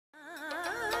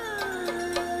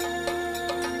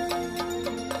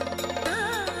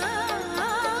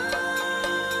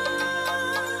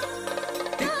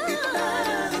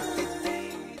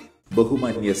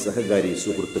ബഹുമാന്യ സഹകാരി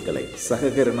സുഹൃത്തുക്കളെ,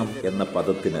 സഹകരണം എന്ന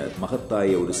പദത്തിന് മഹത്തായ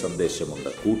ഒരു സന്ദേശമുണ്ട്.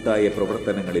 കൂട്ടായ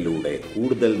പ്രവർത്തനങ്ങളിലൂടെ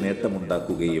കൂടുതൽ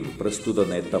നേട്ടമുണ്ടാക്കുകയും പ്രസ്തുത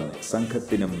നേട്ടം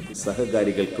സംഘത്തിനും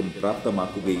സഹകാരികൾക്കും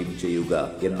പ്രാപ്തമാക്കുകയും ചെയ്യുക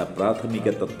എന്ന പ്രാഥമിക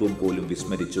തത്വം പോലും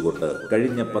വിസ്മരിച്ചുകൊണ്ട്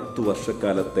കഴിഞ്ഞ 10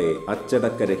 വർഷക്കാലത്തെ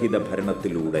അച്ചടക്കരഹിത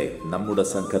ഭരണത്തിലൂടെ നമ്മുടെ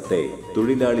സംഘത്തെ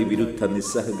തൊഴിലാളി വിരുദ്ധ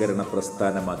നിസ്സഹകരണ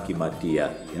പ്രസ്ഥാനമാക്കി മാറ്റിയ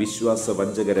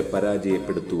വിശ്വാസവഞ്ചകരെ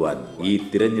പരാജയപ്പെടുത്തുവാൻ ഈ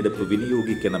തിരഞ്ഞെടുപ്പ്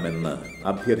വിനിയോഗിക്കണമെന്ന്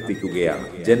അഭ്യർത്ഥിക്കുകയാണ്.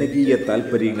 ജനകീയ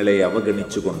താൽപര്യങ്ങളെ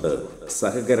അവഗണിച്ചുകൊണ്ട്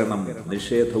സഹകരണം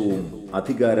നിഷേധവും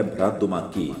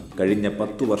അധികാരഭ്രാന്തുമാക്കി കഴിഞ്ഞ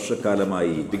 10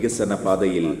 വർഷക്കാലമായി വികസന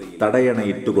പാതയിൽ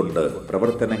തടയണയിട്ടുകൊണ്ട്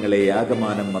പ്രവർത്തനങ്ങളെ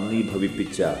ആകമാനം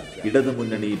മന്ദീഭവിപ്പിച്ച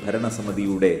ഇടതുമുന്നണി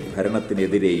ഭരണസമിതിയുടെ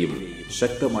ഭരണത്തിനെതിരെയും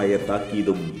ശക്തമായ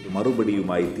താക്കീതും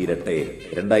മറുപടിയുമായി തീരട്ടെ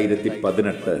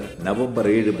 2018 നവംബർ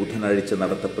 7 ബുധനാഴ്ച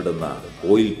നടത്തപ്പെടുന്ന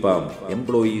oil palm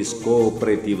employees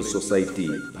cooperative society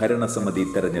ഭരണസമിതി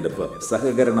തെരഞ്ഞെടുപ്പ്.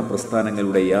 സഹകരണ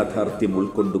പ്രസ്ഥാനങ്ങളുടെ യാഥാർത്ഥ്യം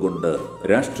ഉൾക്കൊണ്ടുകൊണ്ട്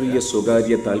രാഷ്ട്രീയ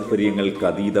സ്വകാര്യ താൽപര്യങ്ങൾക്ക്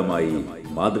അതീതമായി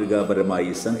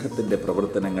മാതൃകാപരമായി സംഘത്തിന്റെ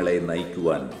പ്രവർത്തനങ്ങളെ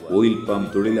നയിക്കുവാൻ ഓയിൽ പാം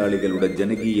തൊഴിലാളികളുടെ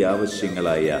ജനകീയ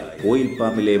ആവശ്യങ്ങളായ ഓയിൽ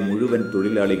പാമിലെ മുഴുവൻ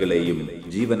തൊഴിലാളികളെയും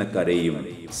ജീവനക്കാരെയും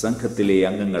സംഘത്തിലെ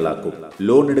അംഗങ്ങളാക്കും.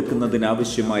 ലോൺ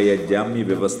എടുക്കുന്നതിനാവശ്യമായ ജാമ്യ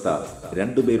വ്യവസ്ഥ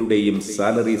 2 പേരുടെയും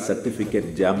സാലറി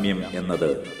സർട്ടിഫിക്കറ്റ് ജാമ്യം എന്നത്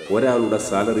ഒരാളുടെ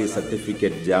സാലറി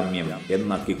സർട്ടിഫിക്കറ്റ് ജാമ്യം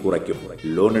എന്നാക്കി കുറയ്ക്കും.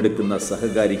 ലോൺ എടുക്കുന്ന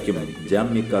സഹകാരിക്കും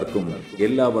ജാമ്യക്കാർക്കും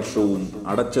എല്ലാ വർഷവും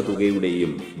അടച്ച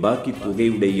തുകയുടെയും ബാക്കി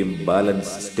തുകയുടെയും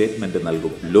ബാലൻസ് സ്റ്റേറ്റ്മെന്റ് നൽകും.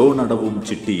 ലോൺ അടവും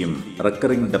ചിട്ടിയും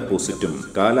റെക്കറിംഗ് ഡെപ്പോസിറ്റും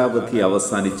കാലാവധി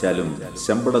അവസാനിച്ചാലും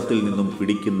ശമ്പളത്തിൽ നിന്നും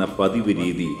പിടിക്കുന്ന പതിവ്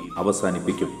രീതി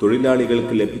അവസാനിപ്പിക്കും.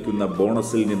 തൊഴിലാളികൾക്ക് ലഭിക്കുന്ന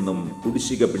ബോണസിൽ നിന്നും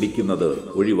കുടിശ്ശിക പിടിക്കുന്നത്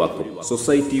ഒഴിവാക്കും.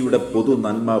 സൊസൈറ്റിയുടെ പൊതു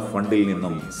നന്മ ഫണ്ടിൽ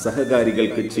നിന്നും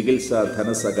സഹകാരികൾക്ക് ചികിത്സാ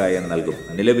ധനസഹായം നൽകും.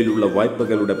 നിലവിലുള്ള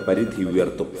വായ്പകളുടെ പരിധി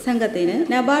ഉയർത്തും. സംഘത്തിന്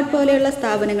നബാർഡ് പോലെയുള്ള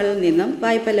സ്ഥാപനങ്ങളിൽ നിന്നും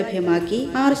വായ്പ ലഭ്യമാക്കി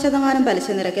 6% പലിശ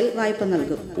നിരക്കിൽ വായ്പ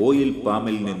നൽകും. ഓയിൽ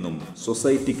പാമിൽ നിന്നും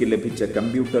സൊസൈറ്റിക്ക് ലഭിച്ച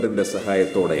കമ്പ്യൂട്ടറിന്റെ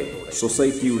സഹായത്തോടെ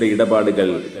സൊസൈറ്റിയുടെ ഇടപാടുകൾ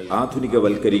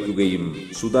ആധുനികവൽക്കരിക്കുകയും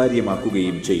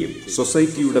സുതാര്യമാക്കുകയും ചെയ്യും.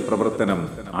 സൊസൈറ്റിയുടെ പ്രവർത്തനം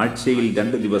ആഴ്ചയിൽ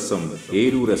 2 ദിവസം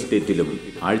ഏരൂർ എസ്റ്റേറ്റിലും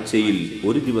ആഴ്ചയിൽ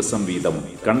 1 ദിവസം വീതം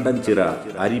കണ്ടൻചിറ,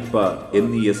 അരിപ്പ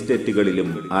എന്നീ എസ്റ്റേറ്റുകളിലും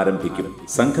ആരംഭിക്കും.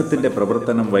 സംഘത്തിന്റെ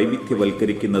പ്രവർത്തനം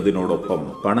വൈവിധ്യവൽക്കരിക്കുന്നതിനോടൊപ്പം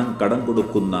പണം കടം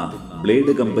കൊടുക്കുന്ന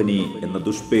ബ്ലേഡ് കമ്പനി എന്ന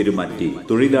ദുഷ്പേര് മാറ്റി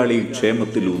തൊഴിലാളി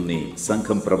ക്ഷേമത്തിലൂന്നി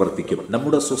സംഘം പ്രവർത്തിക്കും.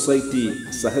 നമ്മുടെ സൊസൈറ്റി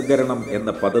സഹകരണം എന്ന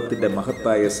പദത്തിന്റെ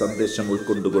മഹത്തായ സന്ദേശം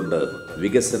ഉൾക്കൊണ്ടുകൊണ്ട്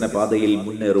വികസന പാതയിൽ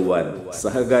മുന്നേറുവാൻ,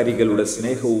 സഹകാരികളുടെ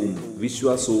സ്നേഹവും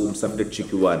വിശ്വാസവും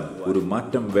സംരക്ഷിക്കുവാൻ ഒരു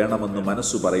മാറ്റം വേണമെന്ന്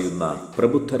മനസ്സു പറയുന്ന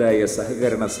പ്രബുദ്ധരായ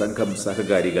സഹകരണ സംഘം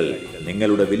സഹകാരികൾ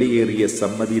നിങ്ങളുടെ വിലയേറിയ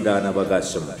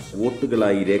സമ്മതിദാനാവകാശം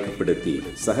വോട്ടുകളായി രേഖപ്പെടുത്തി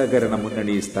സഹകരണ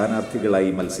മുന്നണി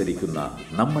സ്ഥാനാർത്ഥികളായി മത്സരിക്കുന്ന,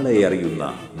 നമ്മളെ അറിയുന്ന,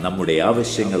 നമ്മുടെ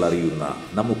ആവശ്യങ്ങൾ അറിയുന്ന,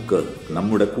 നമുക്ക്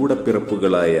നമ്മുടെ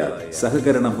കൂടപ്പിറപ്പുകളായ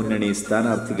സഹകരണ മുന്നണി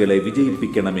സ്ഥാനാർത്ഥികളെ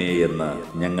വിജയിപ്പിക്കണമേ എന്ന്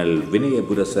ഞങ്ങൾ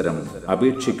വിനയപുരസരം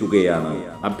അപേക്ഷിക്കുകയാണ്,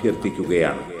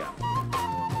 അഭ്യർത്ഥിക്കുകയാണ്.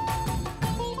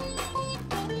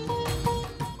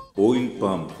 ഓയിൽ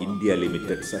പാം ഇന്ത്യ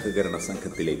ലിമിറ്റഡ് സഹകരണ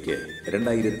സംഘത്തിലേക്ക്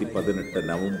 2018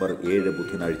 നവംബർ 7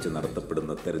 ബുധനാഴ്ച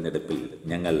നടത്തപ്പെടുന്ന തെരഞ്ഞെടുപ്പിൽ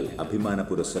ഞങ്ങൾ അഭിമാന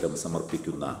പുരസ്സരം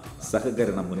സമർപ്പിക്കുന്ന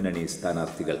സഹകരണ മുന്നണി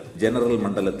സ്ഥാനാർത്ഥികൾ: ജനറൽ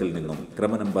മണ്ഡലത്തിൽ നിന്നും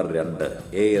ക്രമനമ്പർ 2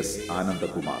 AS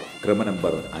Anandakumar,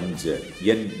 ക്രമനമ്പർ 5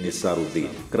 N Nizaruddin,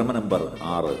 ക്രമനമ്പർ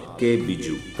 6 K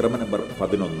Biju, ക്രമനമ്പർ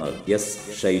 11 S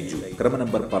Shaiju,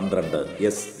 ക്രമനമ്പർ 12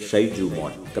 S Shaiju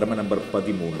മോൻ, ക്രമനമ്പർ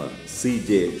 13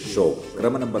 CJ show,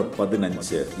 ക്രമനമ്പർ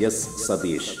 15 S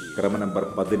Satheesh, ക്രമനമ്പർ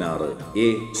 16 A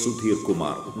Sudheer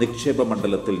Kumar. നിക്ഷേപ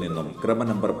മണ്ഡലത്തിൽ നിന്നും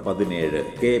ക്രമനമ്പർ 17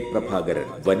 K പ്രഭാകരൻ,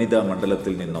 വനിതാ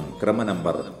മണ്ഡലത്തിൽ നിന്നും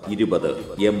ക്രമനമ്പർ 20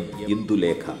 M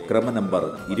Indulekha, ക്രമനമ്പർ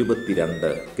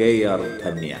 22 KR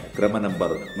Dhanya,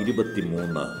 ക്രമനമ്പർ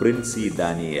 23 Princy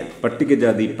Daniel.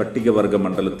 പട്ടികജാതി പട്ടികവർഗ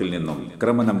മണ്ഡലത്തിൽ നിന്നും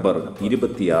ക്രമനമ്പർ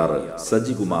 26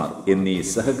 സജികുമാർ എന്നീ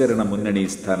സഹകരണ മുന്നണി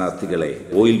സ്ഥാനാർത്ഥികളെ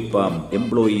oil palm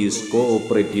employees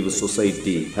cooperative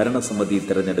society ഭരണസമിതി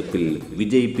തെരഞ്ഞെടുപ്പിൽ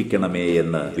വിജയിപ്പിക്കണമേ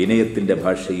എന്ന് വിനയത്തിന്റെ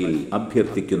ഭാഷയിൽ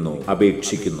അഭ്യർത്ഥിക്കുന്നു,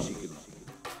 അപേക്ഷിക്കുന്നു.